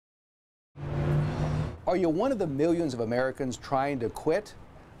Are you one of the millions of Americans trying to quit?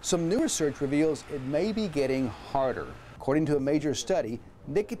 Some new research reveals it may be getting harder. According to a major study,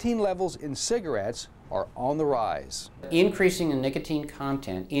 nicotine levels in cigarettes are on the rise. Increasing the nicotine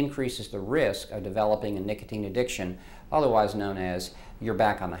content increases the risk of developing a nicotine addiction, otherwise known as you're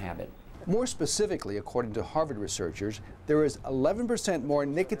back on the habit. More specifically, according to Harvard researchers, there is 11% more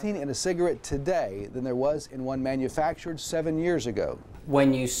nicotine in a cigarette today than there was in one manufactured 7 years ago.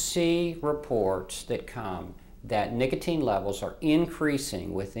 When you see reports that come that nicotine levels are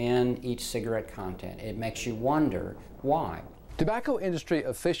increasing within each cigarette content, it makes you wonder why. Tobacco industry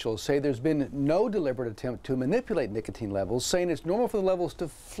officials say there's been no deliberate attempt to manipulate nicotine levels, saying it's normal for the levels to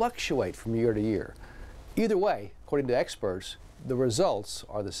fluctuate from year to year. Either way, according to experts, the results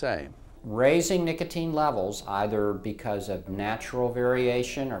are the same. Raising nicotine levels, either because of natural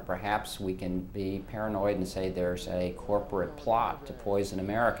variation or perhaps we can be paranoid and say there's a corporate plot to poison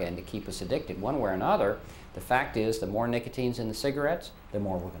America and to keep us addicted one way or another, the fact is the more nicotine's in the cigarettes, the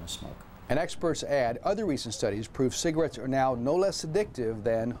more we're going to smoke. And experts add other recent studies prove cigarettes are now no less addictive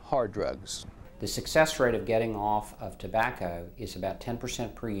than hard drugs. The success rate of getting off of tobacco is about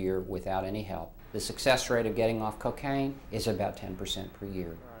 10% per year without any help. The success rate of getting off cocaine is about 10% per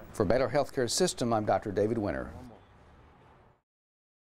year. For Baylor Healthcare System, I'm Dr. David Winter.